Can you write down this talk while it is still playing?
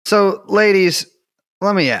So, ladies,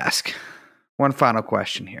 let me ask one final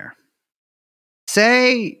question here.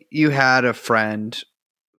 Say you had a friend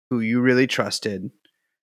who you really trusted,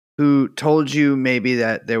 who told you maybe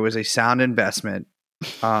that there was a sound investment,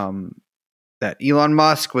 that Elon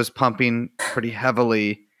Musk was pumping pretty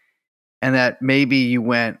heavily, and that maybe you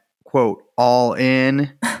went, quote, all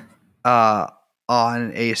in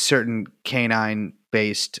on a certain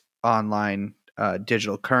canine-based online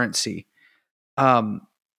digital currency.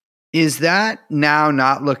 Is that now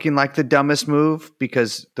not looking like the dumbest move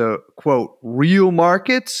because the, quote, real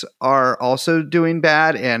markets are also doing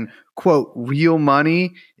bad and, quote, real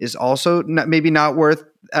money is also maybe not worth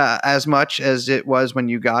as much as it was when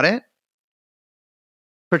you got it?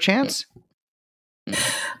 Perchance?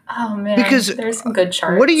 Oh, man. Because there's some good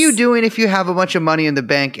charts. What are you doing if you have a bunch of money in the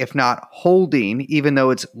bank, if not holding, even though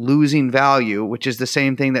it's losing value, which is the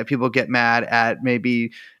same thing that people get mad at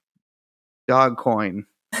maybe Dogcoin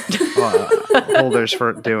holders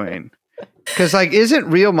for doing? Because, like, isn't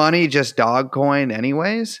real money just Dogcoin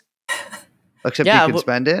anyways? Except you can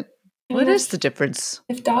spend it? What is the difference?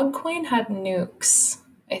 If Dogcoin had nukes,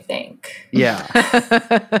 I think. Yeah.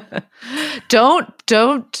 Don't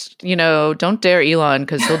dare Elon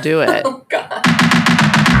because he'll do it. Oh, God.